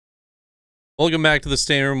Welcome back to the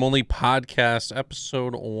Standing Room Only podcast,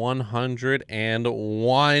 episode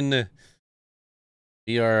 101.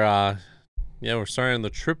 We are, we're starting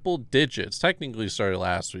the triple digits. Technically started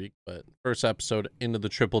last week, but first episode into the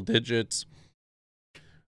triple digits.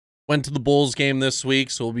 Went to the Bulls game this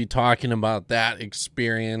week, so we'll be talking about that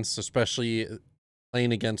experience, especially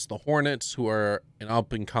playing against the Hornets, who are an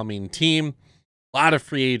up-and-coming team. A lot of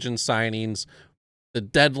free agent signings. The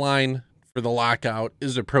deadline for the lockout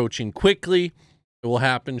is approaching quickly. It will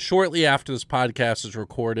happen shortly after this podcast is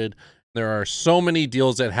recorded. There are so many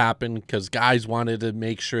deals that happen because guys wanted to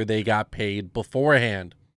make sure they got paid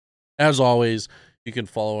beforehand. As always, you can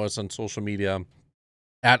follow us on social media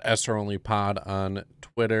at SROnlyPod on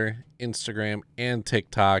Twitter, Instagram, and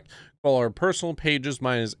TikTok. Follow our personal pages.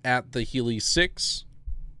 Mine is at the Healy6.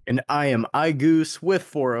 And I am iGoose with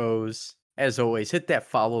 4 O's. As always, hit that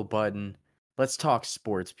follow button. Let's talk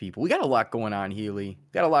sports, people. We got a lot going on, Healy.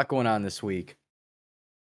 Got a lot going on this week.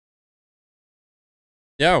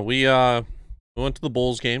 Yeah, we went to the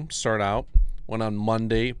Bulls game to start out. Went on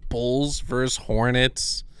Monday. Bulls versus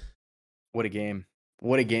Hornets. What a game.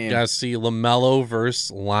 What a game. You got to see LaMelo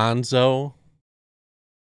versus Lonzo.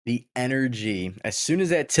 The energy. As soon as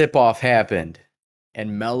that tip-off happened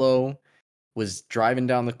and Melo was driving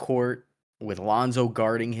down the court with Lonzo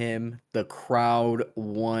guarding him, the crowd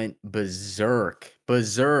went berserk.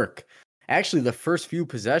 Berserk. Actually, the first few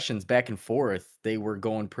possessions back and forth, they were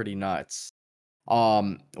going pretty nuts.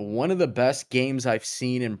 One of the best games I've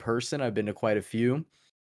seen in person. I've been to quite a few.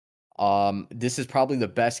 This is probably the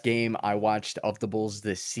best game I watched of the Bulls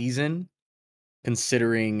this season,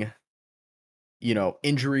 considering,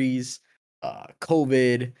 injuries,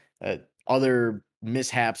 COVID, other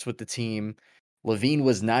mishaps with the team. Levine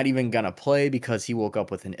was not even going to play because he woke up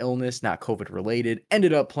with an illness, not COVID related.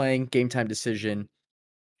 Ended up playing, game time decision.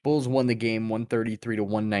 Bulls won the game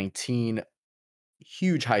 133-119.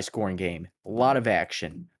 Huge high scoring game. A lot of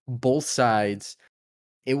action. Both sides.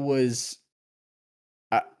 It was.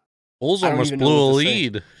 Bulls almost blew a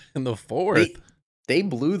lead in the fourth. They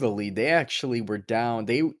blew the lead. They actually were down.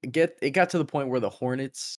 It got to the point where the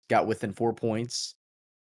Hornets got within 4 points.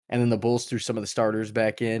 And then the Bulls threw some of the starters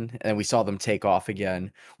back in, and we saw them take off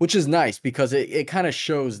again, which is nice because it kind of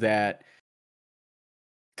shows that.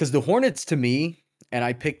 Because the Hornets, to me, and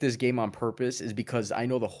I picked this game on purpose, is because I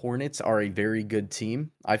know the Hornets are a very good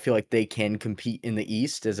team. I feel like they can compete in the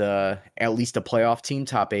East as at least a playoff team,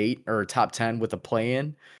 top 8 or top 10 with a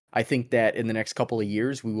play-in. I think that in the next couple of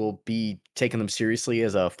years, we will be taking them seriously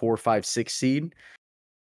as a 4, 5, 6 seed.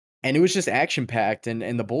 And it was just action-packed,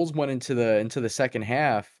 and the Bulls went into the second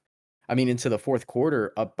half. Into the fourth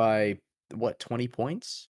quarter, up by, 20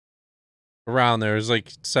 points? Around there. It was like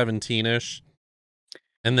 17-ish.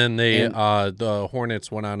 And then the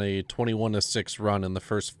Hornets went on a 21-6 run in the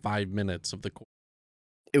first 5 minutes of the quarter.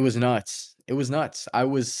 It was nuts. It was nuts. I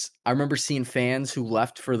remember seeing fans who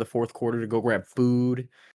left for the fourth quarter to go grab food,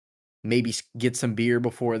 maybe get some beer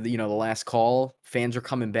before the last call. Fans are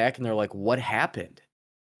coming back, and they're like, what happened?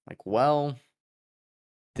 Like, well,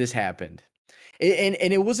 this happened. And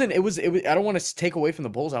it was I don't want to take away from the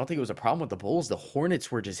Bulls. I don't think it was a problem with the Bulls. The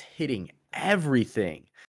Hornets were just hitting everything.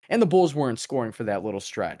 And the Bulls weren't scoring for that little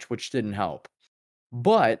stretch, which didn't help.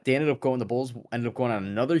 But the Bulls ended up going on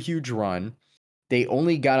another huge run. They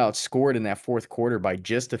only got outscored in that fourth quarter by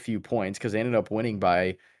just a few points because they ended up winning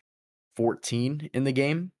by 14 in the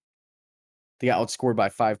game. They got outscored by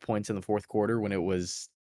 5 points in the fourth quarter when it was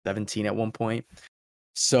 17 at one point.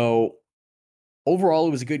 So overall,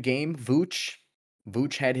 it was a good game. Vooch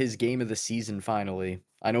had his game of the season finally.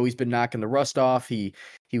 I know he's been knocking the rust off. He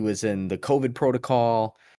was in the COVID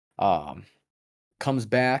protocol. Comes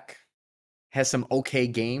back, has some okay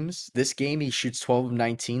games. This game, he shoots 12 of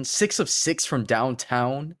 19, 6 of 6 from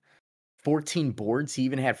downtown, 14 boards. He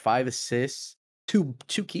even had 5 assists, two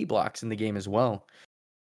key blocks in the game as well.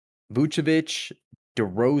 Vucevic,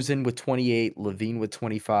 DeRozan with 28, Levine with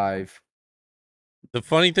 25. The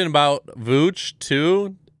funny thing about Vooch,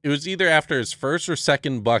 too, it was either after his first or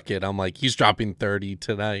second bucket. I'm like, he's dropping 30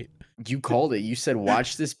 tonight. You called it. You said,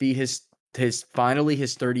 watch this be his finally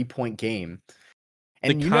his 30-point game.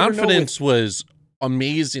 And the confidence was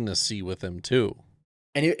amazing to see with him, too.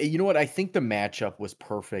 And you know what? I think the matchup was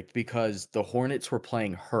perfect because the Hornets were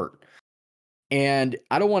playing hurt. And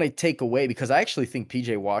I don't want to take away because I actually think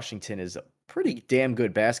PJ Washington is a pretty damn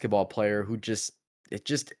good basketball player who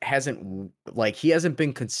hasn't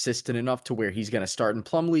been consistent enough to where he's going to start. And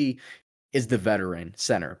Plumlee is the veteran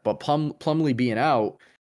center, but Plumlee being out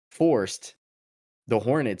forced the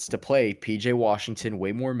Hornets to play PJ Washington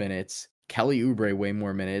way more minutes, Kelly Oubre way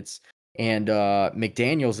more minutes, And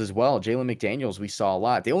McDaniels as well. Jalen McDaniels, we saw a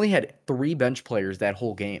lot. They only had 3 bench players that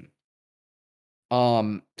whole game.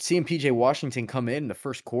 Seeing PJ Washington come in the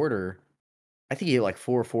first quarter, I think he hit like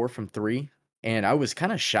 4 or 4 from 3. And I was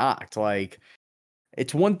kind of shocked. Like,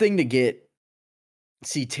 it's one thing to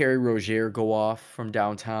see Terry Rozier go off from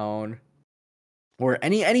downtown or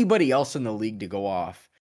anybody else in the league to go off.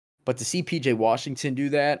 But to see PJ Washington do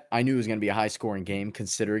that, I knew it was going to be a high scoring game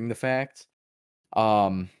considering the fact.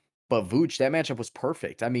 Um, but Vooch, that matchup was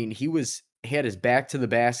perfect. I mean, he had his back to the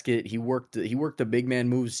basket. He worked the big man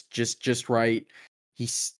moves just right.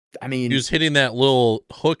 He's I He mean, was hitting that little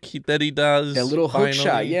hook that he that does little hook shot,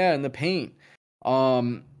 finally. yeah, in the paint.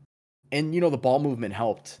 Um, and the ball movement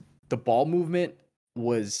helped. The ball movement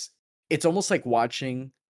was it's almost like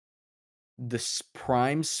watching the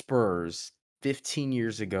prime Spurs 15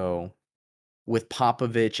 years ago with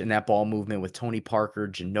Popovich and that ball movement with Tony Parker,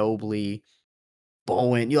 Ginobili,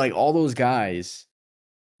 Bowen, you like all those guys.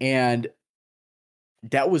 And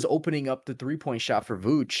that was opening up the three-point shot for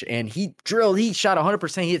Vooch. And he shot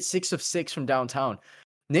 100%. He hit 6 of 6 from downtown.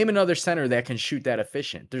 Name another center that can shoot that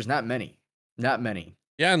efficient. There's not many. Not many.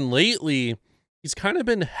 Yeah, and lately he's kind of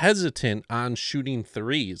been hesitant on shooting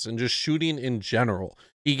threes and just shooting in general.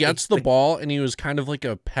 He gets It's the the ball and he was kind of like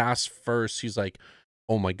a pass first. He's like,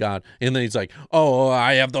 oh my God. And then he's like, oh,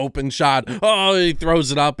 I have the open shot. Oh, he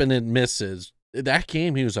throws it up and it misses. That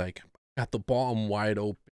game, he was like, got the ball, I'm wide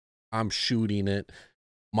open. I'm shooting it.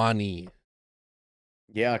 Money.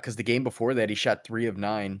 Yeah, because the game before that, he shot 3 of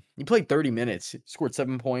 9. He played 30 minutes, scored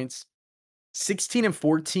 7 points. 16 and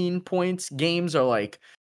 14 points games are like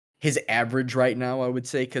his average right now, I would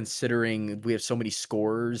say, considering we have so many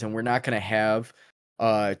scorers and we're not going to have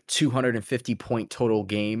a 250 point total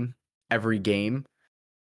game every game.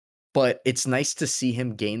 But it's nice to see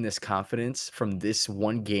him gain this confidence from this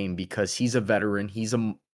one game because he's a veteran. He's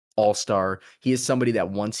an all-star. He is somebody that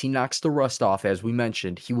once he knocks the rust off, as we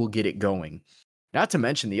mentioned, he will get it going. Not to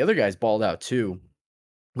mention the other guys balled out too.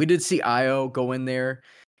 We did see Io go in there.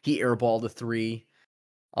 He airballed a 3.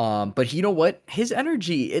 But you know what? His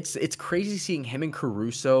energy, it's crazy seeing him and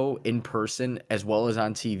Caruso in person as well as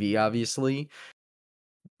on TV, obviously.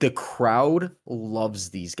 The crowd loves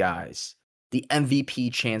these guys. The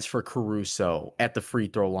MVP chance for Caruso at the free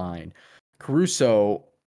throw line. Caruso,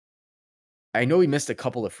 I know he missed a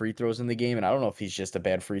couple of free throws in the game, and I don't know if he's just a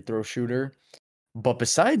bad free throw shooter. But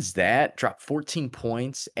besides that, dropped 14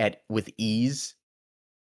 points with ease.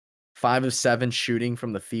 5 of 7 shooting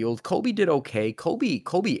from the field. Kobe did okay. Kobe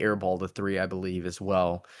airballed a 3, I believe, as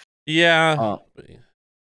well. Yeah. Uh,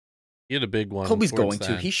 He had a big one Kobe's towards going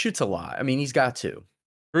to. that. He shoots a lot. I mean, he's got to.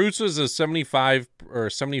 Bruce was a 75 or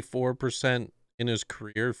 74% in his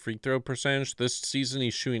career free throw percentage. This season,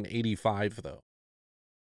 he's shooting 85, though.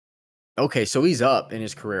 Okay, so he's up in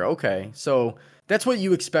his career. Okay, so that's what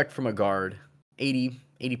you expect from a guard.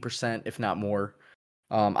 80%, if not more.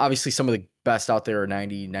 Obviously, some of the best out there are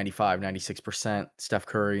 90, 95, 96%. Steph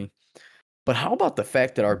Curry. But how about the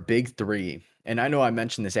fact that our big three, and I know I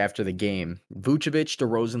mentioned this after the game, Vucevic,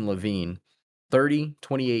 DeRozan, Levine, 30,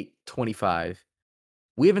 28, 25.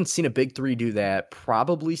 We haven't seen a big three do that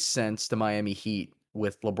probably since the Miami Heat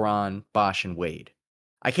with LeBron, Bosh, and Wade.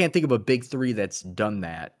 I can't think of a big three that's done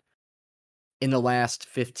that in the last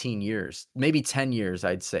 15 years, maybe 10 years,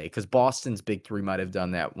 I'd say, because Boston's big three might have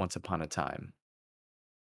done that once upon a time.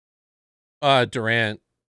 Durant,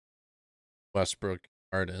 Westbrook,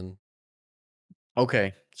 Harden.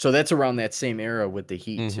 Okay, so that's around that same era with the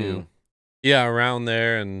Heat too. Yeah, around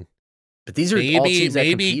there, and but these are all teams that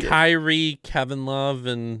maybe competed. Kyrie, Kevin Love,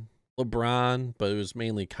 and LeBron, but it was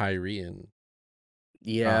mainly Kyrie and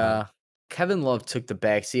Yeah. Kevin Love took the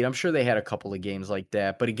backseat. I'm sure they had a couple of games like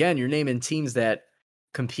that. But again, you're naming teams that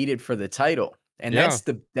competed for the title. And yeah.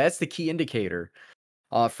 that's the key indicator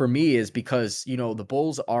for me is because, the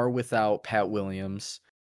Bulls are without Pat Williams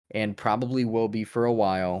and probably will be for a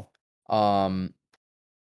while. I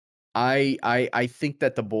think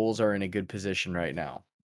that the Bulls are in a good position right now.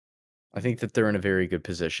 I think that they're in a very good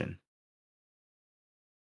position.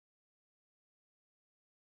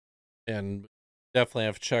 And definitely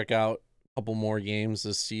have to check out a couple more games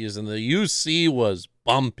this season. The UC was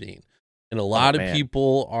bumping, and a Oh lot of man.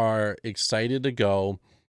 people are excited to go,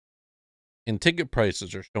 and ticket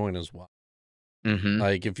prices are showing as well. Mm-hmm.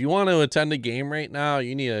 Like, if you want to attend a game right now,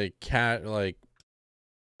 you need to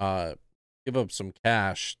give up some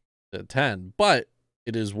cash to attend, but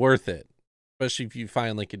it is worth it, especially if you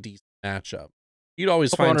find like a decent matchup. You'd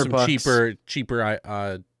always Couple find hundred some bucks.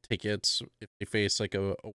 cheaper tickets if they face like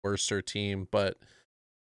a worser team, but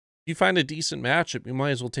if you find a decent matchup, you might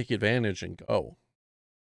as well take advantage and go.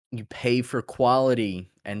 You pay for quality,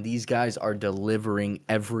 and these guys are delivering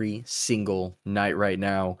every single night right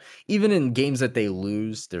now. Even in games that they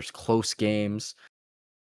lose, there's close games.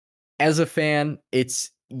 As a fan,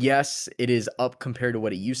 it's yes, it is up compared to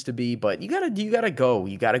what it used to be, but you gotta go.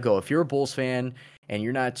 You gotta go. If you're a Bulls fan and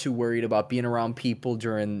you're not too worried about being around people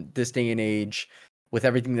during this day and age with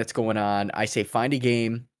everything that's going on, I say find a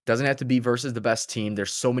game. Doesn't have to be versus the best team.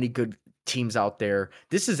 There's so many good teams out there.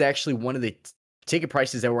 This is actually one of the ticket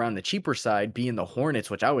prices that were on the cheaper side, being the Hornets,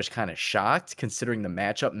 which I was kind of shocked considering the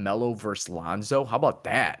matchup, Melo versus Lonzo. How about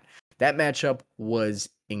that? That matchup was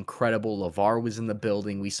incredible. LeVar was in the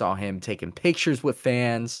building. We saw him taking pictures with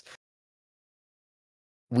fans.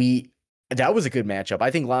 That was a good matchup. I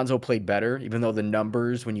think Lonzo played better, even though the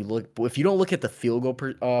numbers, when you look, if you don't look at the field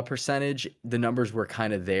goal percentage, the numbers were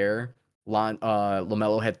kind of there.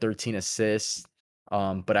 LaMelo had 13 assists,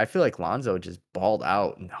 but I feel like Lonzo just balled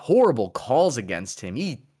out. And horrible calls against him.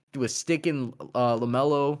 He was sticking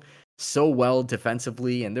LaMelo so well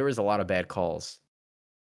defensively, and there was a lot of bad calls.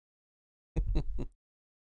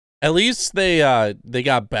 At least they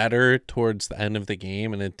got better towards the end of the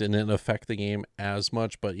game, and it didn't affect the game as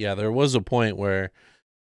much. But yeah, there was a point where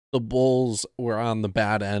the Bulls were on the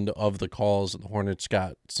bad end of the calls, and the Hornets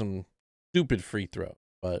got some stupid free throw.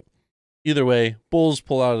 But either way, Bulls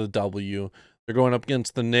pull out a W. They're going up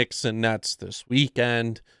against the Knicks and Nets this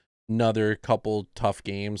weekend. Another couple tough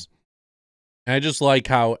games. And I just like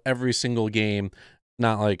how every single game,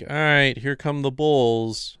 not like, all right, here come the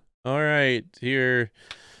Bulls. All right, here's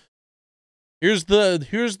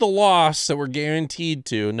the loss that we're guaranteed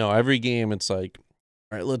to. No, every game it's like,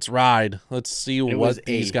 all right, let's ride. Let's see what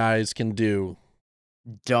these guys can do.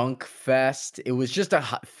 Dunk fest. It was just a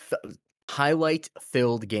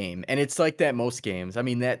highlight-filled game, and it's like that most games. I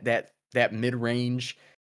mean, that mid-range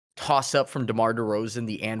toss-up from DeMar DeRozan,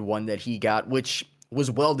 the and one that he got, which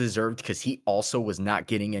was well-deserved because he also was not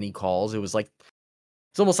getting any calls.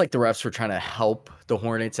 It's almost like the refs were trying to help the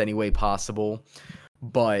Hornets any way possible.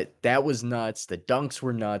 But that was nuts. The dunks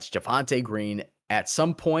were nuts. Javonte Green, at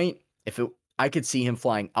some point, I could see him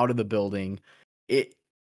flying out of the building.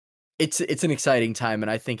 It's an exciting time,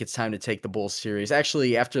 and I think it's time to take the Bulls serious.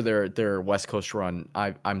 Actually, after their West Coast run,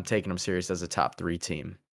 I'm taking them serious as a top 3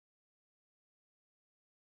 team.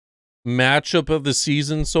 Matchup of the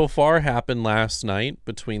season so far happened last night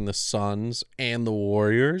between the Suns and the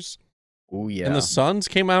Warriors. Oh yeah, and the Suns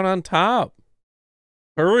came out on top.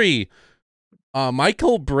 Hurry.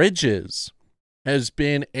 Michael Bridges has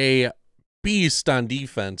been a beast on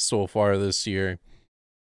defense so far this year.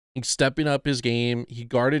 He's stepping up his game. He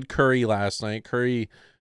guarded Curry last night. Curry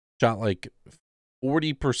shot like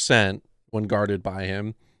 40% when guarded by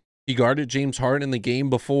him. He guarded James Harden in the game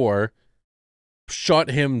before, shut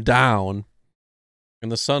him down, and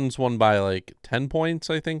the Suns won by like 10 points,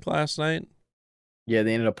 I think, last night. Yeah,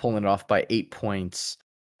 they ended up pulling it off by 8 points,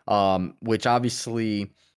 which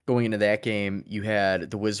obviously going into that game, you had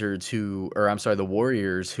the the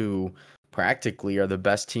Warriors, who practically are the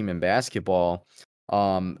best team in basketball.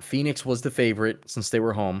 Phoenix was the favorite since they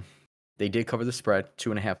were home. They did cover the spread,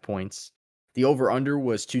 2.5 points. The over-under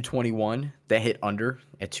was 221. That hit under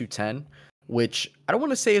at 210, which I don't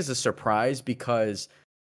want to say is a surprise because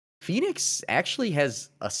Phoenix actually has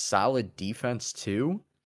a solid defense too.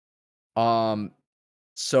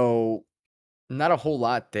 So not a whole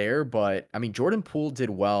lot there, but I mean, Jordan Poole did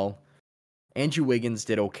well. Andrew Wiggins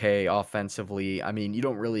did okay offensively. I mean, you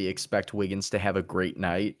don't really expect Wiggins to have a great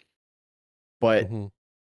night, but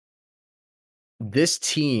this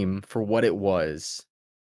team, for what it was,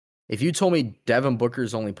 if you told me Devin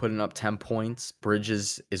Booker's only putting up 10 points,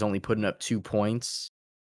 Bridges is only putting up 2 points,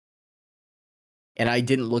 and I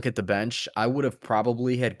didn't look at the bench, I would have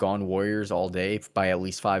probably had gone Warriors all day by at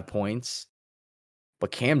least 5 points.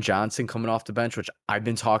 But Cam Johnson coming off the bench, which I've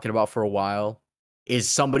been talking about for a while, is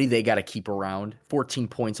somebody they got to keep around. 14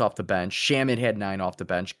 points off the bench. Shaman had 9 off the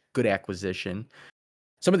bench. Good acquisition.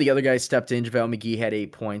 Some of the other guys stepped in. JaVale McGee had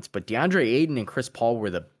 8 points, but DeAndre Ayton and Chris Paul were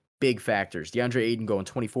the big factors. DeAndre Ayton going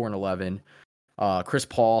 24 and 11. Chris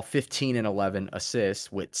Paul 15 and 11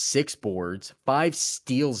 assists with 6 boards, 5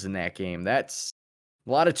 steals in that game. That's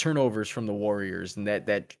a lot of turnovers from the Warriors, and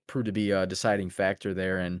that proved to be a deciding factor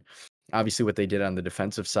there. And obviously what they did on the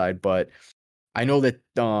defensive side, but I know that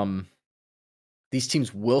these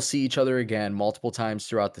teams will see each other again multiple times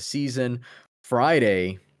throughout the season.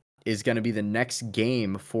 Friday is going to be the next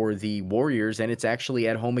game for the Warriors, and it's actually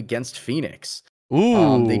at home against Phoenix.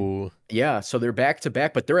 Ooh. So they're back to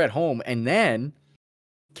back, but they're at home. And then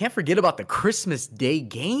can't forget about the Christmas Day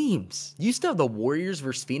games. You still have the Warriors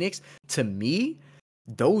versus Phoenix. To me,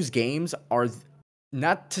 those games are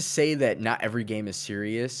not to say that not every game is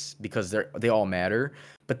serious because they all matter,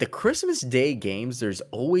 but the Christmas Day games, there's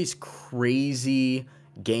always crazy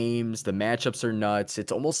games. The matchups are nuts.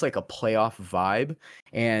 It's almost like a playoff vibe.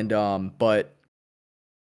 And but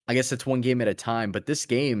I guess it's one game at a time. But this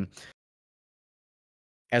game,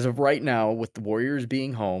 as of right now, with the Warriors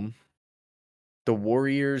being home, the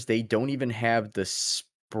Warriors, they don't even have the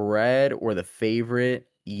spread or the favorite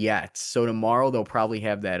yet. So tomorrow they'll probably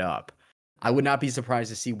have that up. I would not be surprised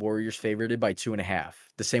to see Warriors favorited by 2.5,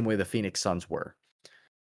 the same way the Phoenix Suns were.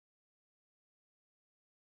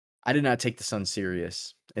 I did not take the Suns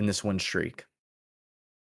serious in this win streak.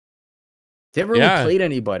 They haven't really Yeah, played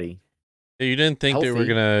anybody you didn't think they were healthy.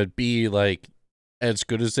 gonna be like as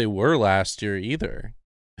good as they were last year either,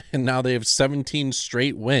 and now they have 17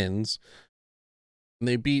 straight wins, and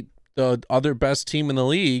they beat the other best team in the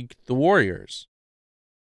league, the Warriors.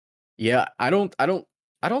 Yeah, I don't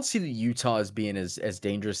see the Utah as being as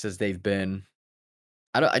dangerous as they've been.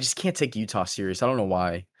 I just can't take Utah serious. I don't know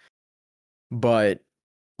why. But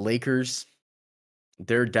Lakers,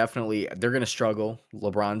 they're gonna struggle.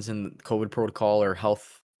 LeBron's in COVID protocol or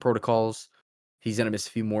health protocols. He's gonna miss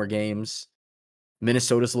a few more games.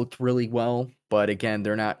 Minnesota's looked really well, but again,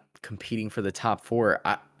 they're not competing for the top four.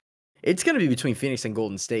 It's gonna be between Phoenix and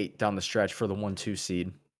Golden State down the stretch for the 1-2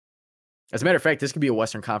 seed. As a matter of fact, this could be a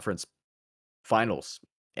Western Conference Finals,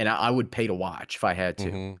 and I would pay to watch if I had to.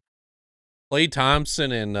 Mm-hmm. Klay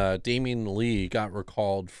Thompson and Damian Lee got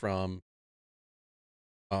recalled from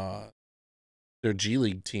uh, their G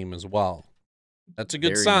League team as well. That's a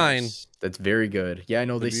good Very sign. nice. That's very good. Yeah, I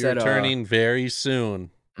know They'll they be said returning very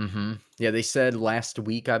soon. Yeah, they said last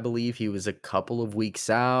week, I believe, he was a couple of weeks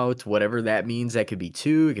out. Whatever that means, that could be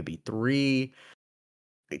 2, it could be 3.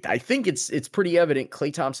 I think it's pretty evident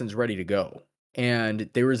Klay Thompson's ready to go. And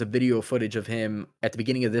there was a video footage of him at the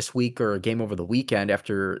beginning of this week or a game over the weekend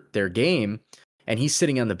after their game, and he's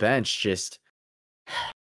sitting on the bench just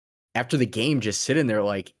after the game, just sitting there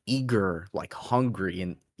like eager, like hungry,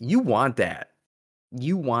 and you want that.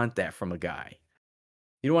 You want that from a guy.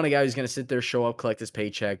 You don't want a guy who's going to sit there, show up, collect his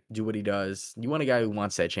paycheck, do what he does. You want a guy who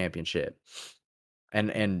wants that championship.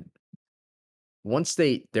 And once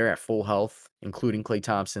they're at full health, including Klay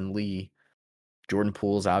Thompson, Lee, Jordan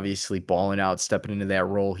Poole's obviously balling out, stepping into that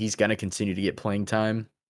role. He's going to continue to get playing time.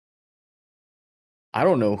 I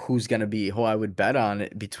don't know who's going to be who I would bet on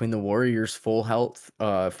it between the Warriors full health,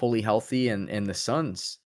 fully healthy and the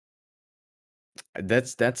Suns.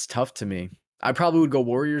 That's tough to me. I probably would go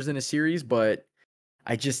Warriors in a series, but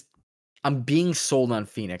I just I'm being sold on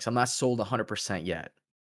Phoenix. I'm not sold 100% yet,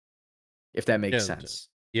 if that makes Yeah, sense.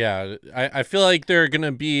 yeah. I feel like they're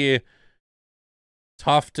gonna be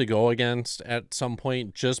tough to go against at some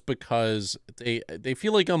point, just because they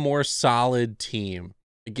feel like a more solid team.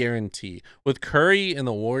 I guarantee. With Curry and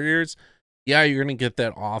the Warriors, yeah, you're gonna get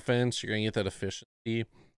that offense, you're gonna get that efficiency.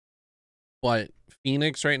 But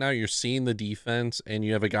Phoenix right now, you're seeing the defense, and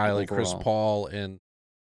you have a guy like Chris Overall. Paul and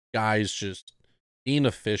guys just being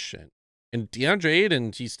efficient. And DeAndre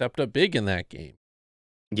Ayton, he stepped up big in that game.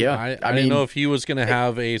 Yeah, I I didn't know mean, if he was going to hey,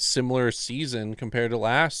 have a similar season compared to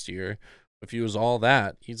last year. If he was all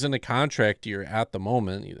that, he's in a contract year at the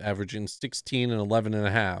moment. He's averaging 16 and 11 and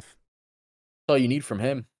a half. that's all you need from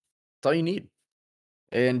him. That's all you need.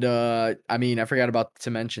 And I mean, I forgot about to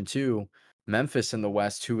mention too, Memphis in the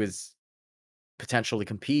West, who is potentially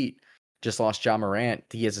compete, just lost John Morant.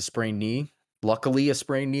 He has a sprained knee. Luckily, a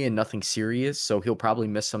sprained knee and nothing serious, so he'll probably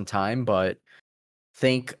miss some time. But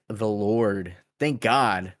thank the Lord, thank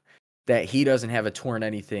God that he doesn't have a torn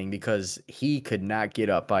anything because he could not get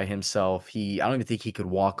up by himself. I don't even think he could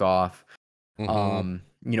walk off.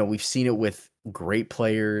 Mm-hmm. We've seen it with great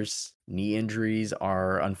players. Knee injuries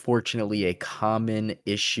are unfortunately a common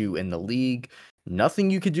issue in the league. Nothing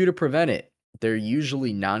you could do to prevent it. They're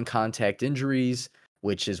usually non-contact injuries,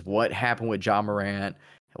 which is what happened with John Morant,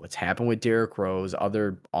 what's happened with Derrick Rose,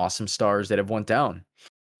 other awesome stars that have went down.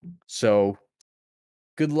 So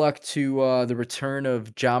good luck to the return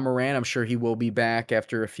of John Morant. I'm sure he will be back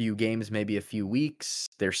after a few games, maybe a few weeks.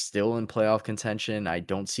 They're still in playoff contention. I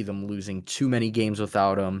don't see them losing too many games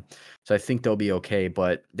without him. So I think they'll be okay.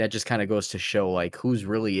 But that just kind of goes to show like who's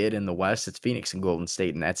really it in the West. It's Phoenix and Golden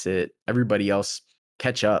State, and that's it. Everybody else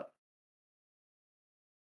catch up.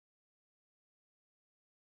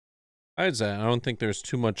 Besides that, I don't think there's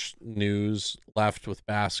too much news left with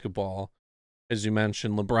basketball. As you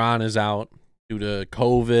mentioned, LeBron is out due to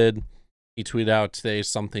COVID. He tweeted out today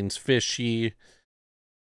something's fishy.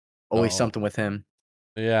 Always So something with him.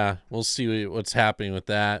 yeah, we'll see what's happening with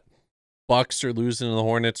that. Bucks are losing to the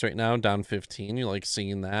Hornets right now, down 15. You like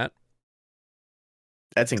seeing that?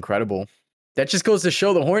 That's incredible. That just goes to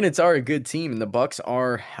show the Hornets are a good team and the Bucks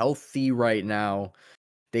are healthy right now.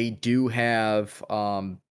 They do have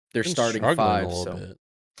their Been starting struggling a five, little so bit.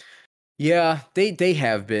 yeah, they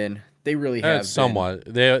have been. They really That's have been.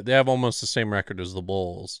 somewhat. They have almost the same record as the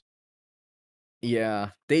Bulls. Yeah,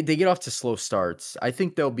 they get off to slow starts. I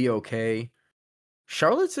think they'll be okay.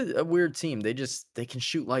 Charlotte's a weird team. They can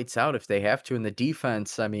shoot lights out if they have to. And the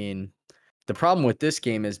defense, I mean, the problem with this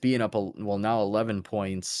game is being up now 11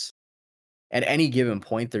 points. At any given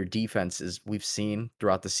point, their defense is we've seen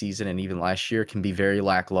throughout the season and even last year can be very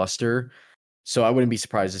lackluster. So I wouldn't be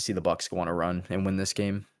surprised to see the Bucks go on a run and win this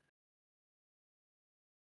game.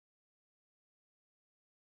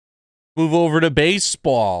 Move over to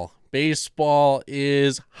baseball. Baseball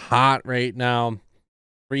is hot right now.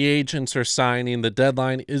 Free agents are signing. The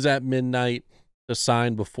deadline is at midnight to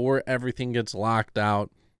sign before everything gets locked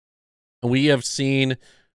out. And we have seen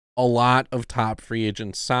a lot of top free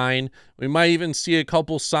agents sign. We might even see a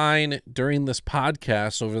couple sign during this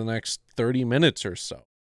podcast over the next 30 minutes or so.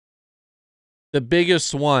 The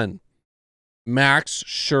biggest one, Max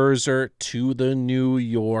Scherzer to the New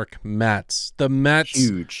York Mets. The Mets,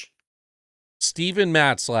 Huge. Steven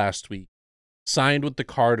Matz last week signed with the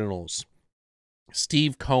Cardinals.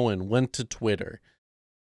 Steve Cohen went to Twitter.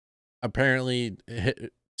 Apparently,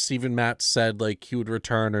 Steven Matz said like he would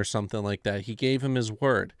return or something like that. He gave him his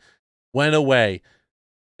word. Went away.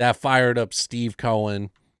 That fired up Steve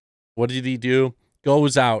Cohen. What did he do?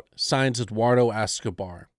 Goes out, signs Eduardo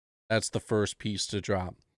Escobar. That's the first piece to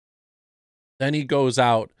drop. Then he goes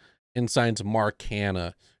out and signs Mark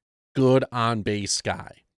Hanna. Good on base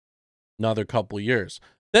guy. Another couple years.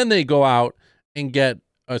 Then they go out and get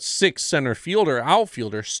a 6th center fielder,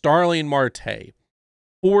 outfielder, Starling Marte.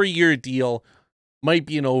 4-year deal. Might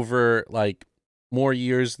be an over like more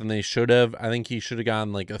years than they should have. I think he should have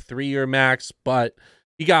gotten like a 3-year max, but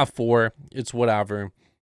he got 4. It's whatever.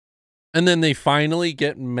 And then they finally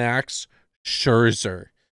get Max Scherzer.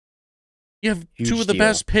 You have Huge two of the deal.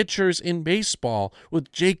 best pitchers in baseball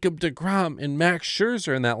with Jacob deGrom and Max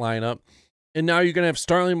Scherzer in that lineup. And now you're going to have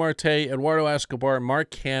Starling Marte, Eduardo Escobar,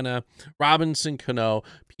 Mark Hanna, Robinson Cano,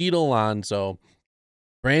 Pete Alonso,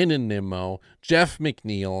 Brandon Nimmo, Jeff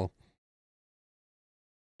McNeil.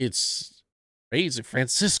 It's crazy.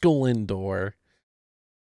 Francisco Lindor.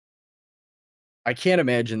 I can't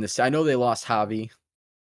imagine this. I know they lost Javi.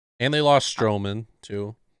 And they lost Stroman,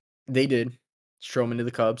 too. They did. Stroman to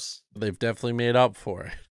the Cubs. They've definitely made up for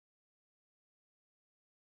it.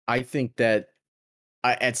 I think that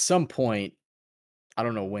at some point, I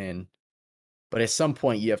don't know when, but at some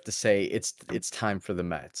point you have to say it's time for the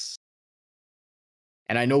Mets.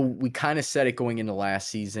 And I know we kind of said it going into last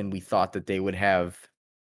season. We thought that they would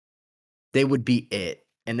be it.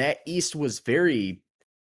 And that East was the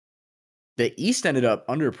East ended up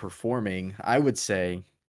underperforming, I would say,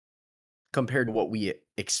 compared to what we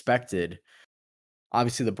expected.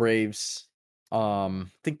 Obviously the Braves, I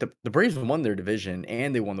think the Braves won their division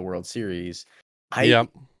and they won the World Series. Yep.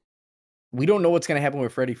 We don't know what's going to happen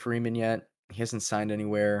with Freddie Freeman yet. He hasn't signed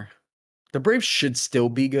anywhere. The Braves should still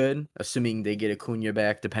be good, assuming they get Acuna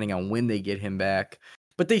back, depending on when they get him back.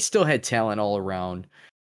 But they still had talent all around.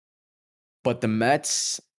 But the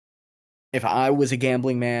Mets, if I was a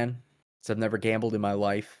gambling man, since I've never gambled in my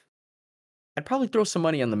life, I'd probably throw some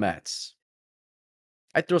money on the Mets.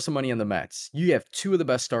 I'd throw some money on the Mets. You have 2 of the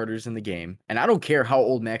best starters in the game, and I don't care how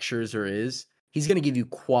old Max Scherzer is. He's going to give you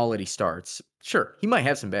quality starts. Sure, he might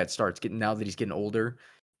have some bad starts now that he's getting older.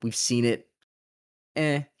 We've seen it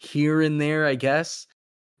here and there, I guess.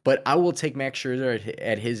 But I will take Max Scherzer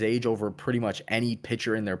at his age over pretty much any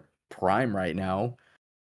pitcher in their prime right now.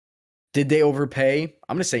 Did they overpay?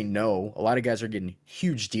 I'm going to say no. A lot of guys are getting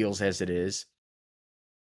huge deals as it is.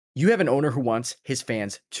 You have an owner who wants his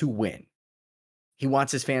fans to win. He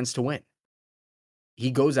wants his fans to win.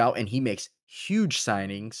 He goes out and he makes huge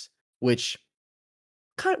signings, which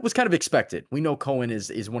was kind of expected. We know Cohen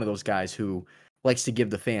is one of those guys who likes to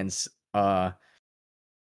give the fans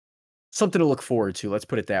something to look forward to. Let's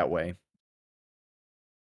put it that way.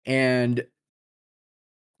 And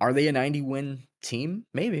are they a 90-win team?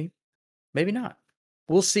 Maybe, maybe not.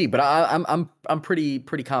 We'll see. But I'm pretty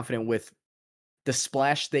confident with the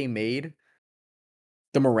splash they made,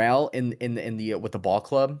 the morale in the with the ball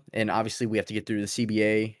club, and obviously we have to get through the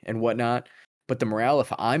CBA and whatnot. But the morale,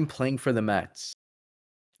 if I'm playing for the Mets,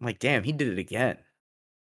 I'm like, damn, he did it again.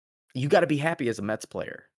 You got to be happy as a Mets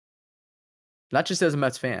player. Not just as a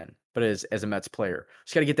Mets fan, but as a Mets player.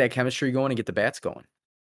 Just got to get that chemistry going and get the bats going.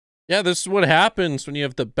 Yeah, this is what happens when you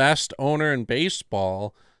have the best owner in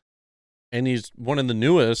baseball, and he's one of the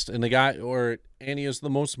newest, and and he has the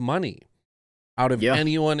most money. out of Yeah.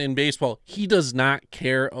 anyone in baseball. He does not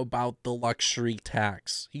care about the luxury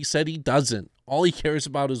tax. He said he doesn't. All he cares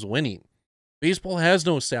about is winning. Baseball has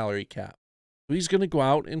no salary cap. So he's going to go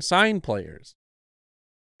out and sign players.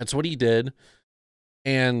 That's what he did.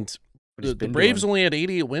 And the Braves only had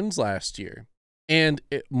 88 wins last year. And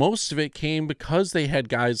most of it came because they had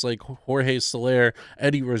guys like Jorge Soler,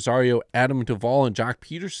 Eddie Rosario, Adam Duvall, and Jock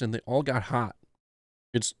Peterson. They all got hot.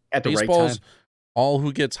 It's at the baseball's right time. all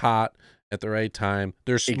who gets hot at the right time.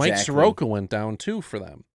 There's Mike Soroka went down too for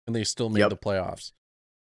them, and they still made the playoffs.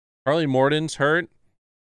 Charlie Morton's hurt.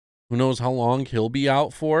 Who knows how long he'll be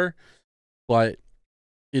out for? But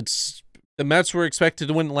it's the Mets were expected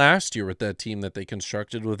to win last year with that team that they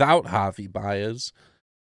constructed without Javi Baez.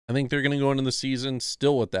 I think they're going to go into the season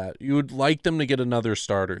still with that. You would like them to get another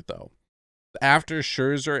starter, though. After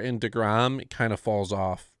Scherzer and DeGrom, it kind of falls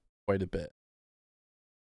off quite a bit.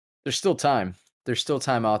 There's still time. There's still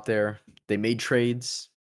time out there. They made trades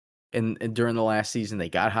and during the last season. They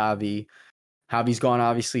got Javi. Javi's gone,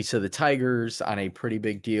 obviously, to the Tigers on a pretty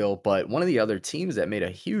big deal. But one of the other teams that made a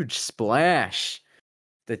huge splash,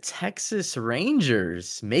 the Texas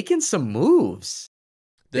Rangers, making some moves.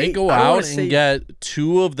 They go out and get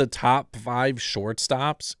 2 of the top 5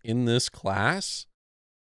 shortstops in this class.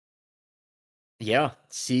 Yeah,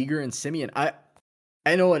 Seager and Simeon. I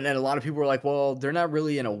know, and a lot of people are like, well, they're not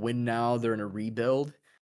really in a win now. They're in a rebuild.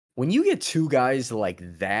 When you get 2 guys like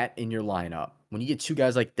that in your lineup, when you get 2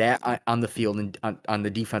 guys like that on the field and on the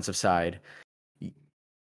defensive side,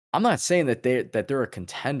 I'm not saying that they're a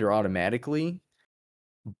contender automatically,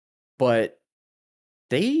 but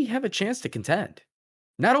they have a chance to contend.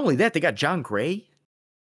 Not only that, they got John Gray.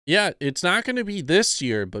 Yeah, it's not going to be this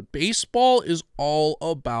year, but baseball is all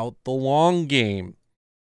about the long game.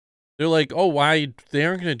 They're like, oh, why? They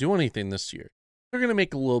aren't going to do anything this year. They're going to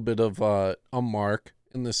make a little bit of a mark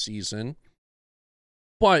in the season,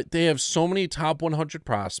 but they have so many top 100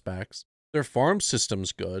 prospects. Their farm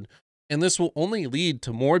system's good, and this will only lead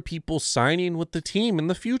to more people signing with the team in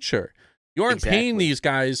the future. You aren't paying these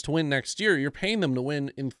guys to win next year. You're paying them to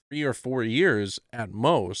win in 3 or 4 years at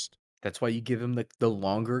most. That's why you give them the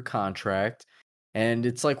longer contract. And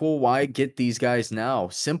it's like, well, why get these guys now?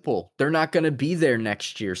 Simple. They're not going to be there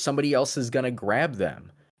next year. Somebody else is going to grab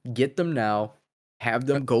them. Get them now. Have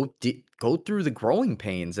them go through the growing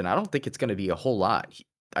pains. And I don't think it's going to be a whole lot.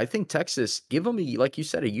 I think Texas, give them, like you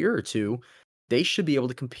said, a year or 2. They should be able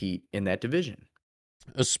to compete in that division.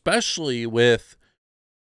 Especially with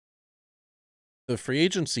the free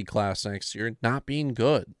agency class next year not being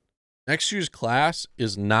good. Next year's class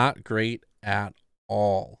is not great at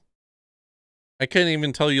all. I can't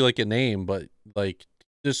even tell you like a name, but like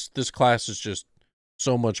this class is just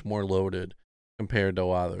so much more loaded compared to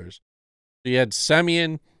others. So you had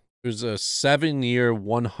Semien, who's a 7-year,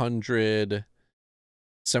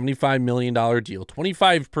 $175 million deal,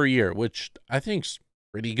 25 per year, which I think's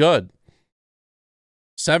pretty good.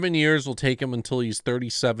 7 years will take him until he's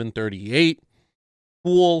 37, 38.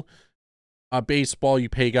 Cool. Baseball, you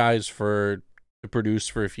pay guys to produce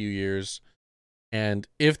for a few years. And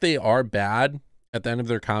if they are bad at the end of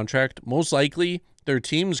their contract, most likely their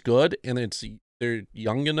team's good and they're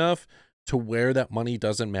young enough to where that money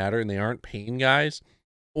doesn't matter and they aren't paying guys,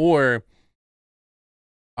 or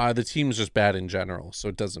the team's just bad in general, so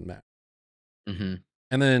it doesn't matter. Mm-hmm.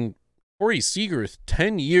 And then Corey Seager,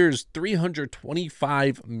 10 years,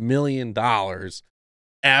 $325 million.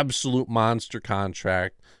 Absolute monster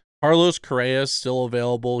contract. Carlos Correa is still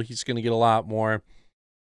available. He's going to get a lot more.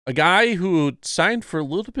 A guy who signed for a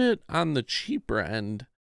little bit on the cheaper end,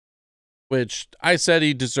 which I said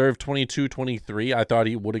he deserved 22, 23. I thought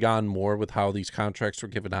he would have gotten more with how these contracts were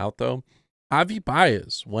given out, though. Javi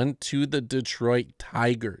Baez went to the Detroit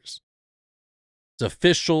Tigers. It's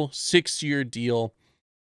official 6-year deal.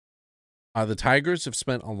 The Tigers have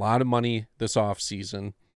spent a lot of money this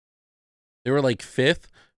offseason. They were like 5th.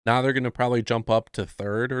 Now they're going to probably jump up to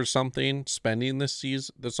 3rd or something spending this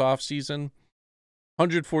offseason.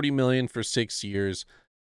 $140 million for 6 years.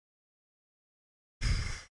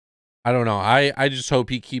 I don't know. I just hope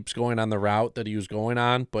he keeps going on the route that he was going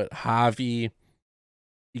on. But Javi,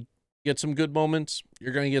 you get some good moments.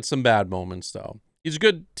 You're going to get some bad moments, though. He's a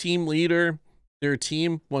good team leader. Their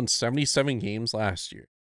team won 77 games last year.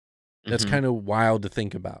 That's kind of wild to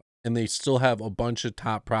think about. And they still have a bunch of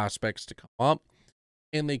top prospects to come up.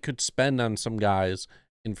 And they could spend on some guys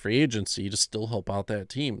in free agency to still help out that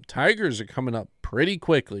team. Tigers are coming up pretty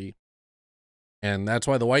quickly. And that's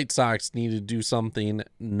why the White Sox need to do something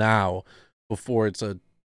now before it's a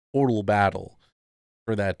total battle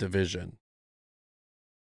for that division.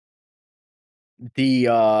 The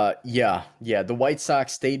White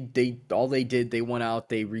Sox, they went out,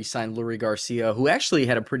 they re-signed Lurie Garcia, who actually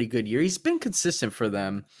had a pretty good year. He's been consistent for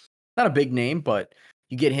them. Not a big name, but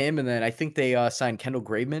you get him, and then I think they signed Kendall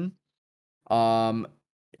Graveman, um,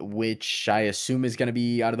 which I assume is gonna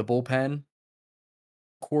be out of the bullpen.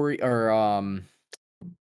 Corey or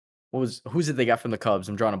who's it they got from the Cubs?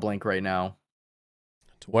 I'm drawing a blank right now.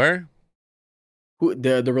 To where? Who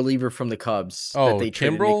the reliever from the Cubs that Oh, they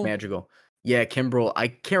traded Nick Kimbrel? Madrigal. Yeah, Kimbrel. I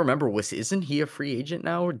can't remember. Isn't he a free agent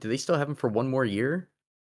now, or do they still have him for one more year?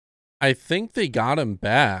 I think they got him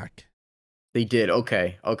back. They did.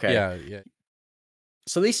 Okay. Okay. Yeah, yeah.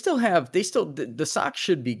 So the Sox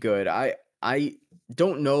should be good. I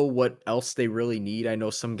don't know what else they really need. I know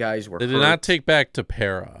some guys were They did not hurt, take back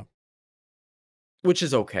Tapera. which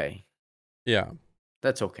is okay. Yeah.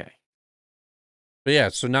 That's okay. But yeah,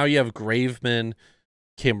 so now you have Graveman,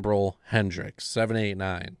 Kimbrel, Hendricks, 7, 8,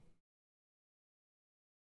 9.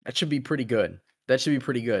 That should be pretty good. That should be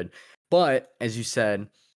pretty good. But as you said,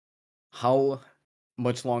 how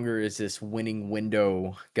much longer is this winning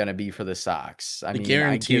window gonna be for the Sox? I The mean, I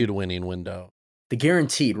guaranteed give winning window. the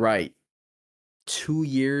guaranteed, right? 2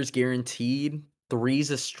 years guaranteed.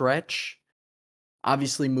 Three's a stretch.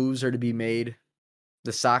 Obviously, moves are to be made.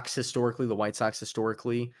 The Sox historically, the White Sox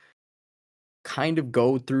historically, kind of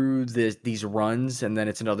go through these runs, and then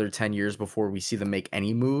it's another 10 years before we see them make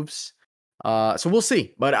any moves. So we'll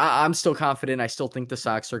see. But I'm still confident. I still think the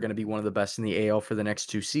Sox are going to be one of the best in the AL for the next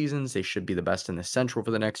 2 seasons. They should be the best in the Central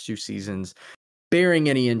for the next 2 seasons, bearing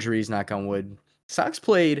any injuries, knock on wood. Sox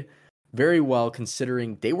played very well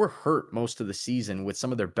considering they were hurt most of the season with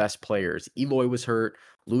some of their best players. Eloy was hurt.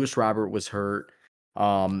 Lewis Robert was hurt.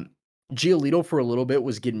 Giolito for a little bit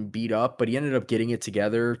was getting beat up, but he ended up getting it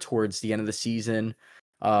together towards the end of the season.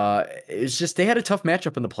 It's just they had a tough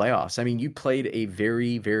matchup in the playoffs. I mean, you played a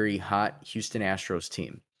very, very hot Houston Astros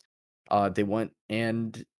team. They went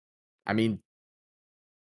and I mean,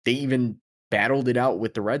 they even battled it out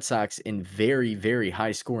with the Red Sox in very, very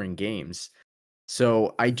high scoring games.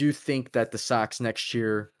 So I do think that the Sox next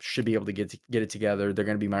year should be able to get it together. They're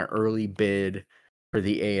going to be my early bid for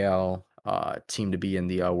the AL team to be in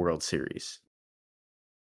the World Series.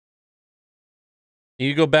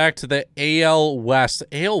 You go back to the AL West.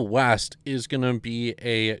 AL West is going to be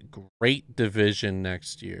a great division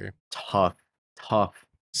next year. Tough.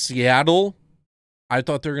 Seattle, I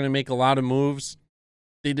thought they were going to make a lot of moves.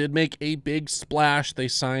 They did make a big splash. They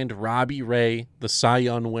signed Robbie Ray, the Cy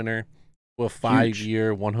Young winner, to a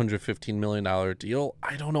 5-year, $115 million deal.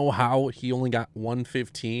 I don't know how he only got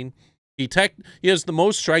 115. He has the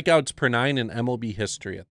most strikeouts per 9 in MLB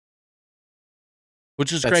history,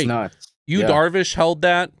 which is That's great. nuts. Yu Darvish held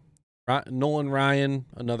that. Nolan Ryan,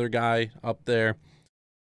 another guy up there,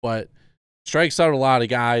 but strikes out a lot of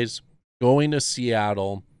guys. Going to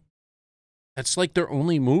Seattle, that's like their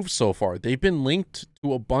only move so far. They've been linked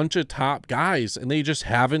to a bunch of top guys, and they just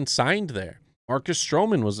haven't signed there. Marcus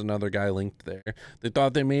Stroman was another guy linked there. They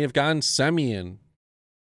thought they may have gotten Semien,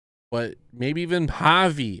 but maybe even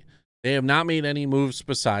Javi. They have not made any moves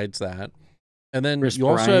besides that. And then you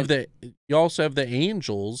also have the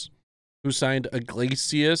Angels, who signed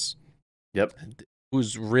Iglesias. Yep.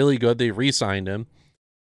 Who's really good. They re-signed him.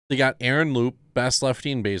 They got Aaron Loop, best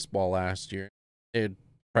lefty in baseball last year. They had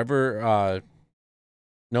Noah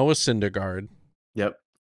Syndergaard. Yep.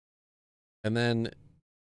 And then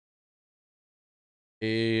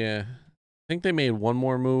I think they made one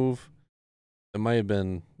more move. It might have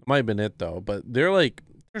been it though. But they're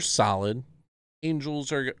solid.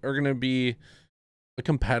 Angels are gonna be a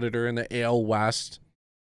competitor in the AL West.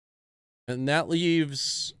 And that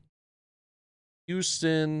leaves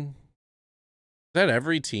Houston. Is that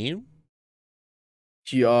every team?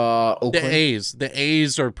 Oakland. The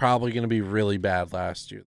A's are probably going to be really bad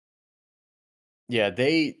last year. Yeah,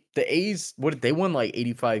 the A's, they won like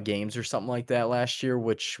 85 games or something like that last year,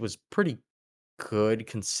 which was pretty good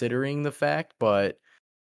considering the fact, but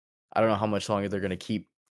I don't know how much longer they're going to keep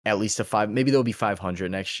at least maybe they'll be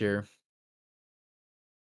 500 next year.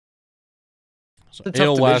 So It's a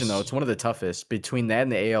tough division, though. West, It's one of the toughest. Between that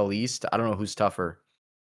and the AL East, I don't know who's tougher.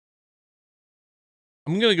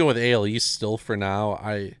 I'm going to go with AL East still for now.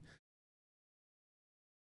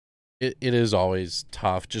 It is always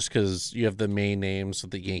tough just because you have the main names of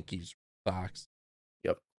the Yankees, Sox.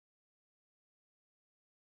 Yep.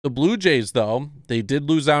 The Blue Jays, though, they did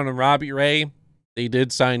lose out on Robbie Ray. They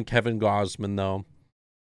did sign Kevin Gausman, though.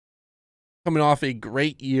 Coming off a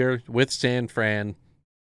great year with San Fran.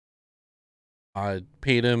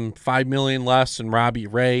 Paid him $5 million less than Robbie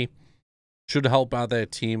Ray. Should help out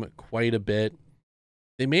that team quite a bit.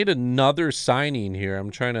 They made another signing here.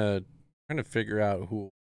 I'm trying to trying to figure out who.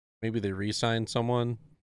 Maybe they re-signed someone.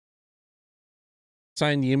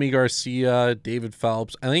 Signed Yimi Garcia, David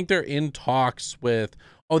Phelps. I think they're in talks with.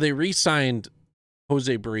 Oh, they re-signed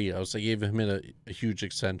Jose Barrios. They gave him a huge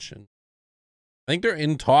extension. I think they're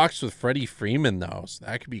in talks with Freddie Freeman though, so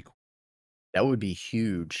that could be cool. That would be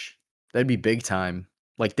huge. That'd be big time.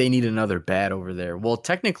 Like they need another bat over there. Well,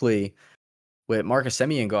 technically, with Marcus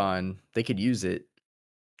Semien gone, they could use it.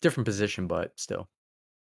 Different position, but still.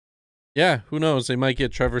 Yeah, who knows? They might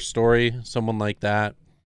get Trevor Story, someone like that.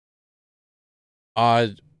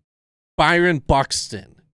 Byron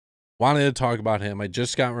Buxton. Wanted to talk about him. I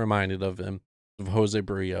just got reminded of him, of Jose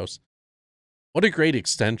Barrios. What a great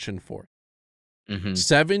extension for him.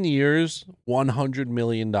 7 years, $100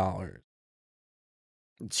 million.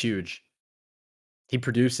 It's huge. He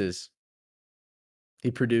produces.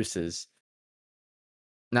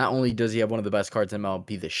 Not only does he have one of the best cards in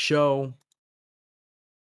MLB The Show,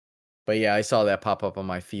 but yeah, I saw that pop up on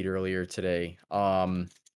my feed earlier today.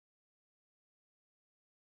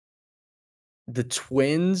 The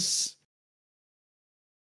Twins,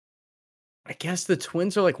 I guess the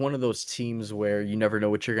Twins are like one of those teams where you never know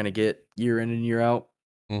what you're going to get year in and year out.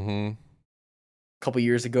 A couple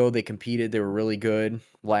years ago, they competed. They were really good.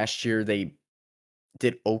 Last year, they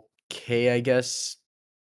did okay, I guess.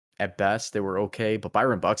 At best, they were okay. But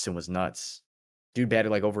Byron Buxton was nuts. Dude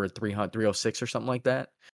batted like over a 306 or something like that.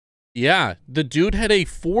 Yeah, the dude had a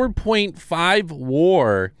 4.5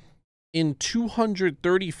 WAR in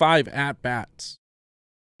 235 at-bats.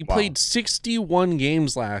 He played 61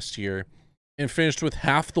 games last year and finished with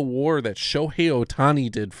half the WAR that Shohei Ohtani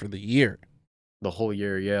did for the year. The whole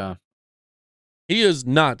year, yeah. He is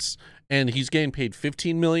nuts, and he's getting paid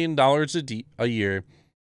 $15 million a year.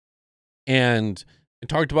 And I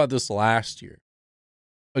talked about this last year.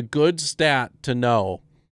 A good stat to know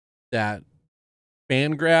that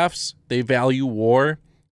Fangraphs, they value WAR.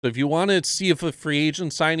 So if you want to see if a free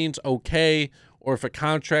agent signing's okay or if a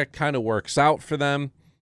contract kind of works out for them,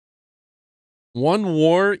 1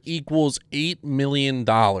 WAR equals $8 million.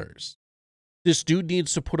 This dude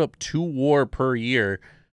needs to put up 2 WAR per year,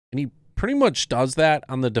 and he pretty much does that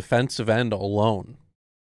on the defensive end alone.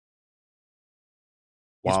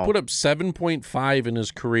 He's put up 7.5 in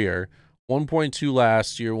his career, 1.2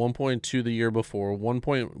 last year, 1.2 the year before,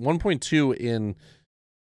 1.2 in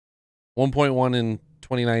 1.1 in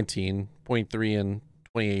 2019, 0.3 in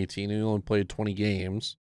 2018. He only played 20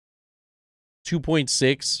 games.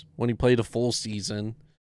 2.6 when he played a full season.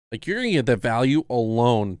 Like, you're going to get that value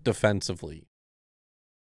alone defensively.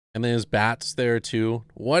 And then his bat's there too.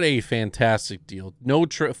 What a fantastic deal.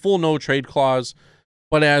 Full no trade clause.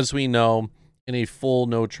 But as we know, in a full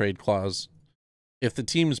no trade clause, if the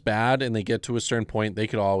team's bad and they get to a certain point, they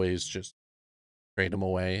could always just trade him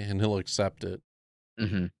away and he'll accept it.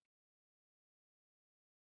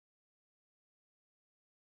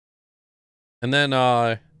 And then,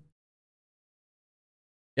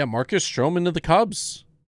 Marcus Stroman to the Cubs.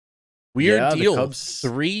 Weird deal.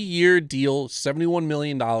 3-year deal, $71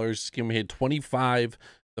 million. He's going to hit 25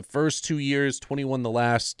 the first 2 years, 21 the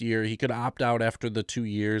last year. He could opt out after the 2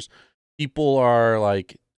 years. People are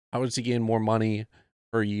like, how is he getting more money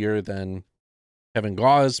per year than Kevin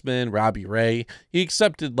Gausman, Robbie Ray? He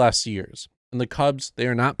accepted less years. And the Cubs, they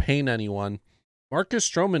are not paying anyone. Marcus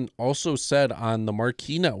Stroman also said on the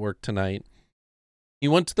Marquee Network tonight, he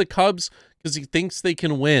went to the Cubs because he thinks they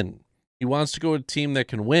can win. He wants to go to a team that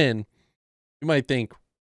can win. You might think,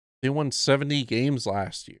 they won 70 games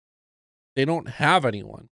last year. They don't have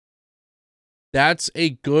anyone. That's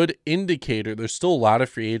a good indicator. There's still a lot of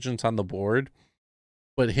free agents on the board.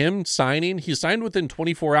 But him signing, he signed within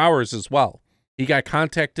 24 hours as well. He got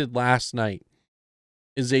contacted last night.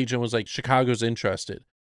 His agent was like, Chicago's interested.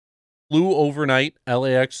 Flew overnight,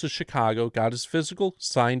 LAX to Chicago, got his physical,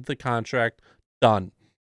 signed the contract, done.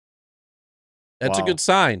 That's a good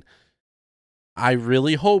sign. I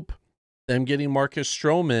really hope them getting Marcus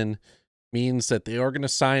Stroman means that they are going to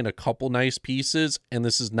sign a couple nice pieces, and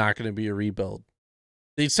this is not going to be a rebuild.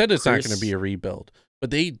 They said it's not going to be a rebuild, but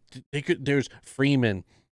they could. There's Freeman,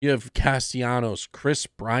 you have Castellanos, Chris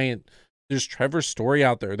Bryant. There's Trevor Story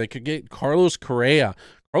out there. They could get Carlos Correa.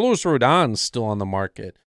 Carlos Rodon's still on the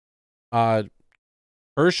market.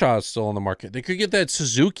 Kershaw's still on the market. They could get that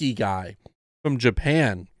Suzuki guy from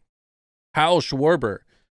Japan. Kyle Schwarber.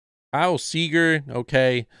 Kyle Seager,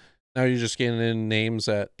 okay. Now you're just getting in names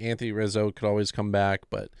that Anthony Rizzo could always come back,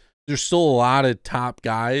 but there's still a lot of top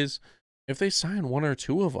guys. If they sign 1 or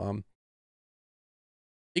 2 of them,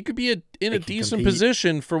 it could be in a decent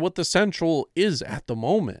position for what the Central is at the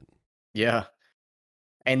moment. Yeah.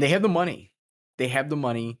 And they have the money. They have the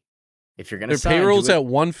money. If you're gonna Their sign, payroll's at do it now.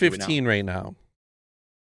 115 right now.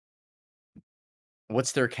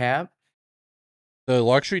 What's their cap? The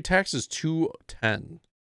luxury tax is 210.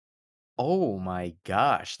 Oh my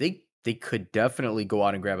gosh. They could definitely go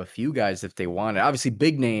out and grab a few guys if they wanted. Obviously,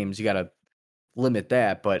 big names, you gotta limit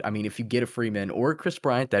that. But I mean, if you get a Freeman or a Chris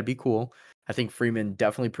Bryant, that'd be cool. I think Freeman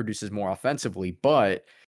definitely produces more offensively, but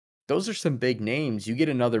those are some big names. You get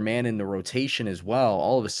another man in the rotation as well.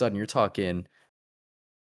 All of a sudden, you're talking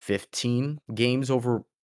 15 games over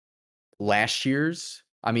last year's.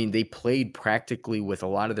 I mean, they played practically with a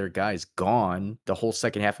lot of their guys gone the whole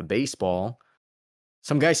second half of baseball.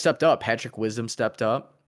 Some guys stepped up. Patrick Wisdom stepped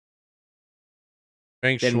up.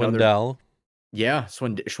 Frank Then another, Schwindel. yeah,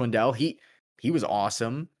 Schwindel. He was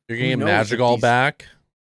awesome. You're Who getting knows if Madrigal these back.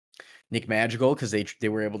 Nick Madrigal, because they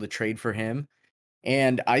were able to trade for him.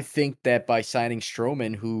 And I think that by signing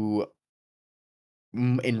Stroman, who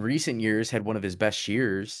in recent years had one of his best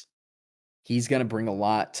years, he's going to bring a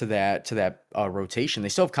lot to that rotation. They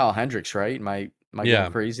still have Kyle Hendricks, right? Am I going Yeah,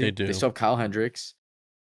 they crazy? They do. still have Kyle Hendricks,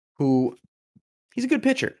 who he's a good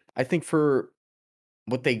pitcher. I think for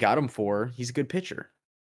what they got him for, he's a good pitcher.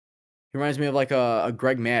 He reminds me of like a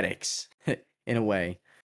Greg Maddux in a way.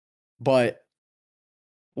 But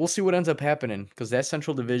we'll see what ends up happening because that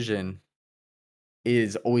Central Division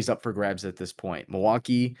is always up for grabs at this point.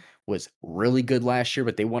 Milwaukee was really good last year,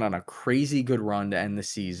 but they went on a crazy good run to end the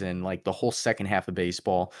season, like the whole second half of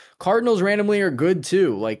baseball. Cardinals randomly are good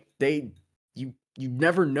too. Like you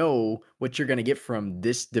never know what you're going to get from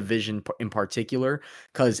this division in particular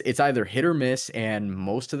cuz it's either hit or miss, and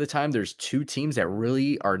most of the time there's two teams that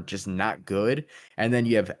really are just not good, and then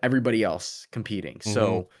you have everybody else competing. Mm-hmm.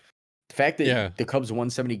 So the fact that Yeah. the Cubs won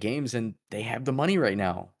 70 games and they have the money right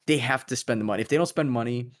now. They have to spend the money. If they don't spend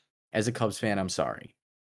money as a Cubs fan, I'm sorry.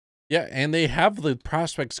 Yeah, and they have the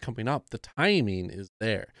prospects coming up. The timing is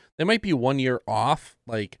there. They might be 1 year off,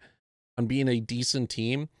 like, on being a decent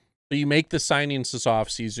team, but you make the signings this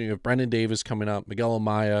offseason. You have Brendan Davis coming up, Miguel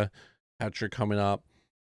Amaya, catcher coming up.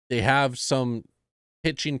 They have some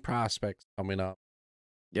pitching prospects coming up.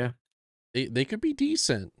 Yeah. They could be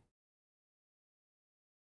decent.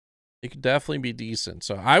 They could definitely be decent.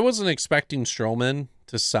 So I wasn't expecting Stroman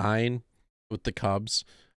to sign with the Cubs.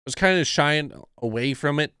 I was kind of shying away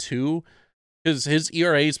from it too, because his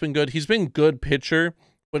ERA has been good. He's been good pitcher,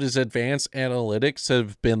 but his advanced analytics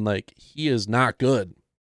have been like, he is not good.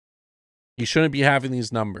 He shouldn't be having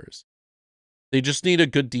these numbers. They just need a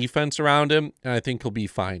good defense around him, and I think he'll be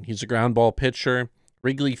fine. He's a ground ball pitcher.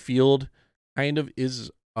 Wrigley Field kind of is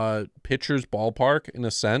a pitcher's ballpark in a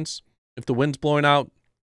sense. If the wind's blowing out,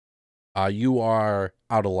 you are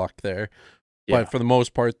out of luck there. Yeah. But for the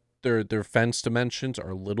most part, their fence dimensions are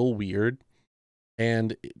a little weird.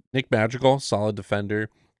 And Nick Madrigal, solid defender.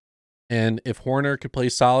 And if Horner could play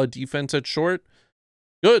solid defense at short,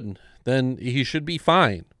 good. Then he should be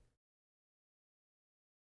fine.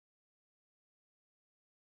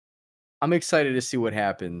 I'm excited to see what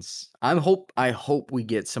happens. I hope we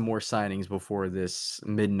get some more signings before this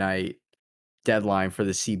midnight deadline for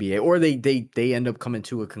the CBA, or they end up coming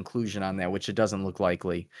to a conclusion on that, which it doesn't look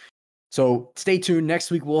likely. So stay tuned.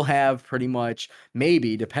 Next week we'll have pretty much,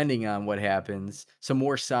 maybe depending on what happens, some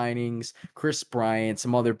more signings. Chris Bryant,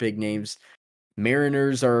 some other big names.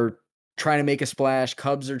 Mariners are trying to make a splash.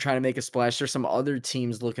 Cubs are trying to make a splash. There's some other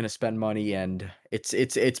teams looking to spend money, and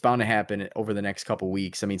it's bound to happen over the next couple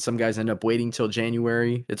weeks. I mean, some guys end up waiting till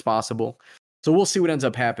January. It's possible. So we'll see what ends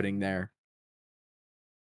up happening there.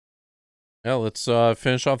 Yeah, let's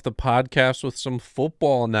finish off the podcast with some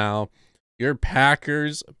football now. Your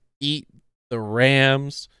Packers beat the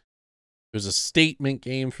Rams. It was a statement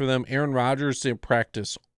game for them. Aaron Rodgers didn't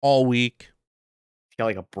practice all week. He got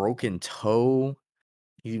like a broken toe.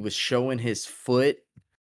 He was showing his foot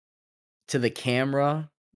to the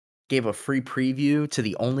camera, gave a free preview to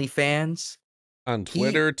the OnlyFans. On He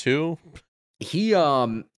Twitter, too. he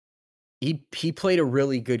he played a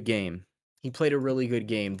really good game. He played a really good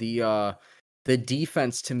game. The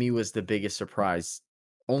defense to me was the biggest surprise,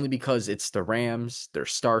 only because it's the Rams. They're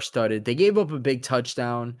star-studded. They gave up a big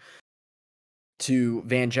touchdown to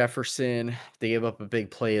Van Jefferson. They gave up a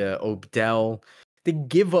big play to Odell. They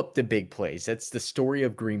give up the big plays. That's the story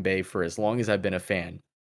of Green Bay for as long as I've been a fan.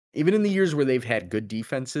 Even in the years where they've had good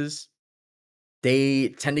defenses, they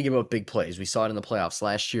tend to give up big plays. We saw it in the playoffs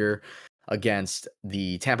last year against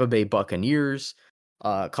the Tampa Bay Buccaneers.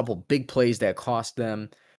 A couple big plays that cost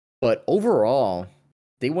them. But overall,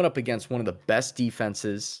 they went up against one of the best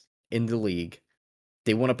defenses in the league.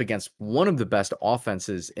 They went up against one of the best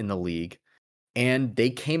offenses in the league. and they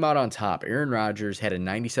came out on top. Aaron Rodgers had a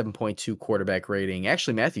 97.2 quarterback rating.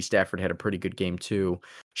 Actually, Matthew Stafford had a pretty good game too.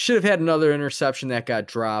 Should have had another interception that got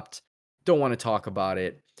dropped. Don't want to talk about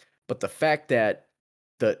it. But the fact that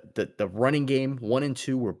the running game 1 and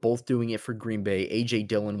 2 were both doing it for Green Bay. AJ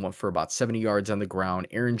Dillon went for about 70 yards on the ground.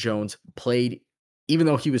 Aaron Jones played, even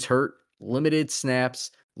though he was hurt, limited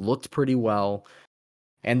snaps, looked pretty well.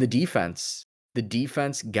 And the defense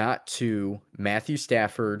got to Matthew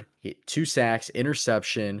Stafford, hit 2 sacks,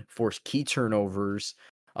 interception, forced key turnovers,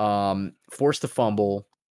 forced a fumble,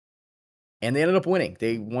 and they ended up winning.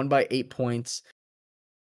 They won by 8 points.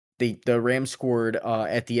 The Rams scored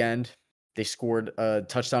at the end. They scored a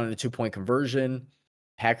touchdown and a 2-point conversion.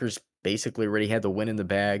 Packers basically already had the win in the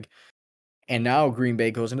bag. And now Green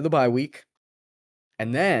Bay goes into the bye week.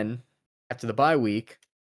 And then after the bye week,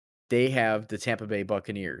 they have the Tampa Bay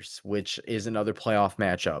Buccaneers, which is another playoff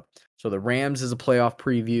matchup. So the Rams is a playoff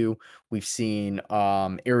preview. We've seen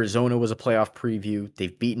Arizona was a playoff preview.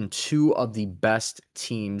 They've beaten 2 of the best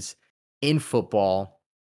teams in football.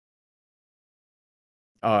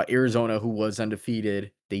 Arizona, who was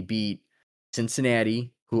undefeated, they beat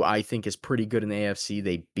Cincinnati, who I think is pretty good in the AFC.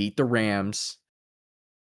 They beat the Rams.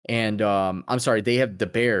 And I'm sorry, they have the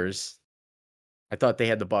Bears. I thought they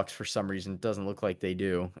had the Bucks for some reason. It doesn't look like they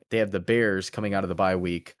do. They have the Bears coming out of the bye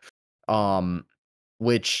week,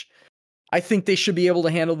 which I think they should be able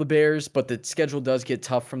to handle the Bears, but the schedule does get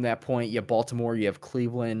tough from that point. You have Baltimore, you have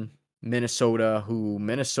Cleveland, Minnesota,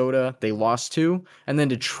 they lost to, and then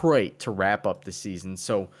Detroit to wrap up the season.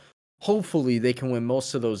 So hopefully they can win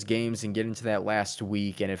most of those games and get into that last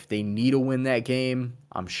week. And if they need to win that game,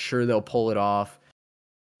 I'm sure they'll pull it off.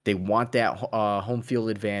 They want that home field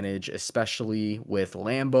advantage, especially with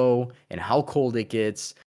Lambeau and how cold it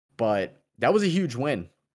gets. But that was a huge win.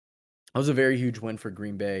 That was a very huge win for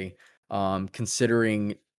Green Bay,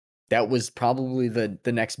 considering that was probably the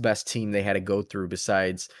next best team they had to go through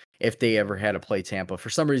besides if they ever had to play Tampa. For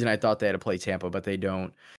some reason, I thought they had to play Tampa, but they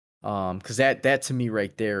don't. Because that to me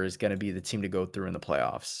right there is going to be the team to go through in the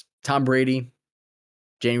playoffs. Tom Brady,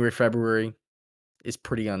 January, February, is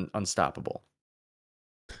pretty unstoppable.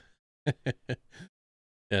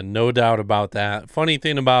 Yeah, no doubt about that. Funny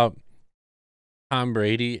thing about Tom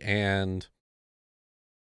Brady and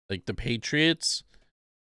like the Patriots,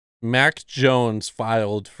 Mac Jones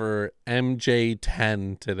filed for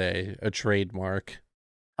MJ10 today, a trademark.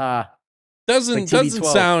 Doesn't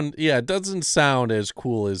sound it doesn't sound as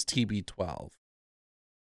cool as TB12.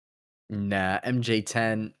 Nah,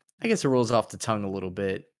 MJ10, I guess it rolls off the tongue a little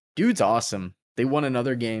bit. Dude's awesome. They won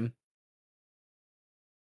another game.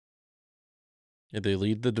 Yeah, they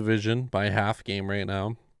lead the division by a half game right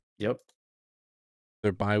now. Yep.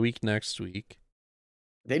 Their bye week next week.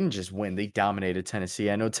 They didn't just win. They dominated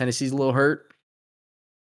Tennessee. I know Tennessee's a little hurt,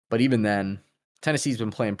 but even then, Tennessee's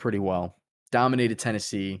been playing pretty well. Dominated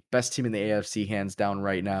Tennessee. Best team in the AFC, hands down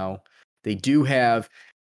right now. They do have...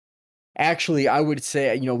 Actually, I would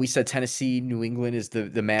say, we said Tennessee, New England is the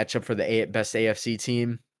matchup for the best AFC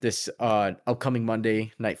team. This upcoming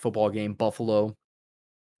Monday night football game, Buffalo,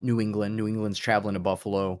 New England. New England's traveling to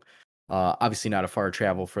Buffalo. Obviously not a far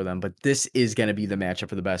travel for them, but this is going to be the matchup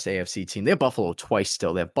for the best AFC team. They have Buffalo twice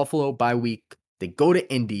still. They have Buffalo bye week. They go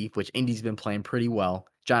to Indy, which Indy's been playing pretty well.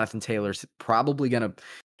 Jonathan Taylor's probably going to...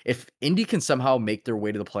 If Indy can somehow make their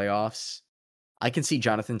way to the playoffs, I can see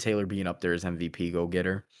Jonathan Taylor being up there as MVP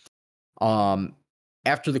go-getter.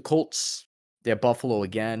 After the Colts, they have Buffalo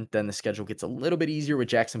again. Then the schedule gets a little bit easier with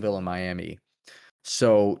Jacksonville and Miami.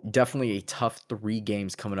 So definitely a tough 3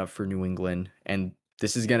 games coming up for New England. And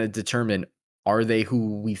this is going to determine, are they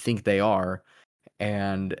who we think they are?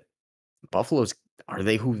 And Buffalo's, are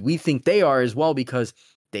they who we think they are as well? Because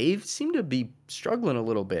they seem to be struggling a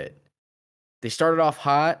little bit. They started off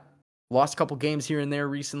hot, lost a couple games here and there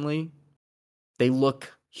recently. They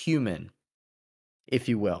look human, if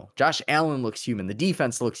you will. Josh Allen looks human. The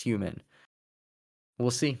defense looks human.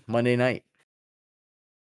 We'll see. Monday night.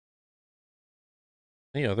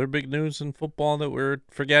 Any other big news in football that we're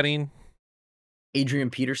forgetting?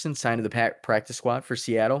 Adrian Peterson signed to the practice squad for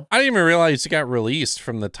Seattle. I didn't even realize he got released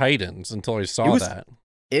from the Titans until I saw that.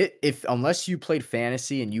 If unless you played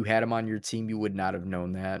fantasy and you had him on your team, you would not have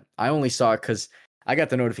known that. I only saw it because I got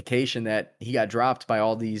the notification that he got dropped by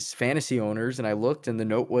all these fantasy owners, and I looked, and the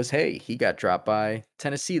note was, "Hey, he got dropped by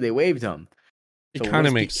Tennessee. They waived him." It kind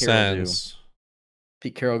of makes sense.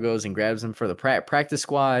 Pete Carroll goes and grabs him for the practice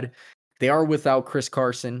squad. They are without Chris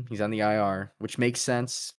Carson. He's on the IR, which makes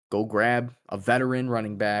sense. Go grab a veteran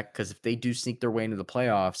running back, because if they do sneak their way into the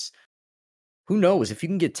playoffs, who knows? If you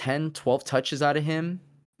can get 10, 12 touches out of him,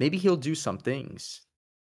 maybe he'll do some things.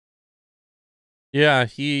 Yeah,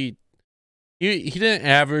 he He didn't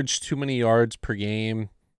average too many yards per game.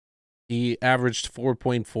 He averaged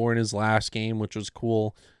 4.4 in his last game, which was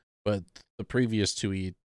cool, but the previous two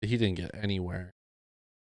he didn't get anywhere.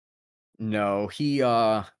 No, he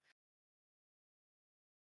the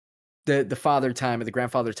father time or the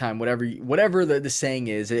grandfather time, whatever the saying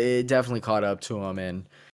is, it definitely caught up to him, and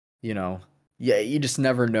you know, yeah, you just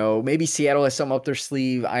never know. Maybe Seattle has something up their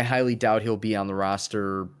sleeve. I highly doubt he'll be on the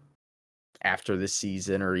roster after this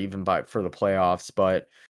season or even for the playoffs. But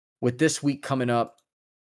with this week coming up,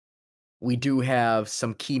 we do have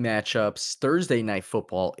some key matchups. Thursday night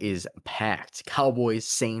football is packed. Cowboys,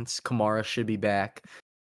 Saints, Kamara should be back.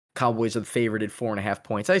 Cowboys are the favorite at 4.5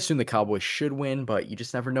 points. I assume the Cowboys should win, but you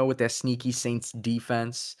just never know with that sneaky Saints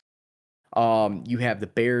defense. You have the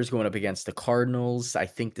Bears going up against the Cardinals. I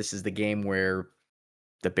think this is the game where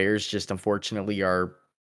the Bears just unfortunately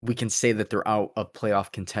we can say that they're out of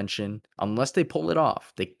playoff contention unless they pull it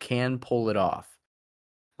off. They can pull it off.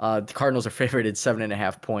 The Cardinals are favored at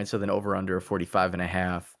 7.5 points with an over under of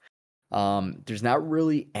 45.5. There's not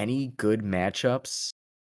really any good matchups.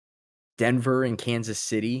 Denver and Kansas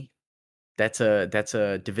City. That's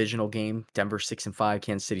a divisional game. Denver 6-5,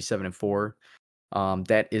 Kansas City 7-4.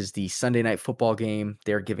 That is the Sunday night football game.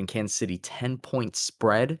 They're giving Kansas City 10-point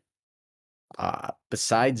spread.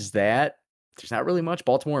 Besides that, there's not really much.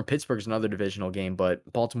 Baltimore and Pittsburgh is another divisional game, but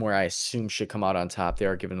Baltimore, I assume, should come out on top. They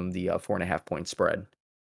are giving them the 4.5-point spread.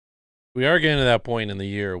 We are getting to that point in the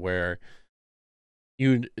year where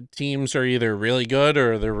teams are either really good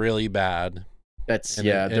or they're really bad. That's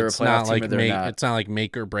they're a playoff team or they're not. It's not like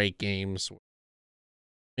make or break games.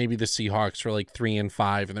 Maybe the Seahawks were like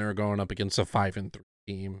 3-5 and they were going up against a 5-3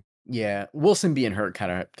 team. Yeah, Wilson being hurt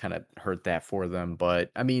kind of hurt that for them,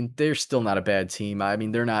 but I mean, they're still not a bad team. I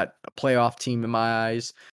mean, they're not a playoff team in my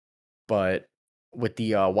eyes, but with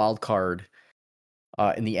the wild card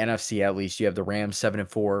in the NFC, at least you have the Rams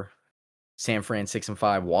 7-4, San Fran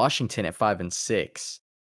 6-5, Washington at 5-6.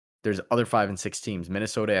 There's other 5-6 teams: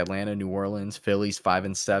 Minnesota, Atlanta, New Orleans, Phillies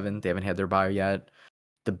 5-7. They haven't had their bye yet.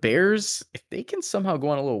 The Bears, if they can somehow go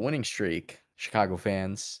on a little winning streak, Chicago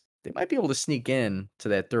fans, they might be able to sneak in to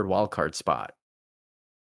that third wild card spot.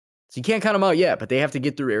 So you can't count them out yet, but they have to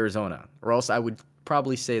get through Arizona, or else I would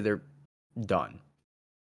probably say they're done.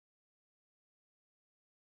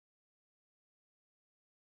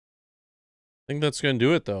 I think that's going to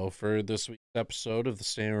do it, though, for this week's episode of the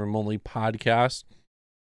Staying Room Only podcast.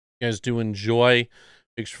 You guys do enjoy.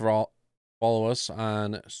 Make sure to follow us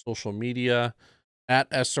on social media at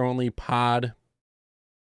SROnlyPod.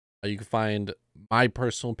 You can find my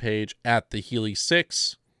personal page at the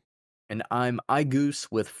Healy6. And I'm iGoose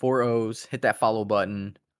with 4 O's. Hit that follow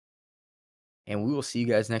button. And we will see you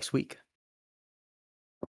guys next week.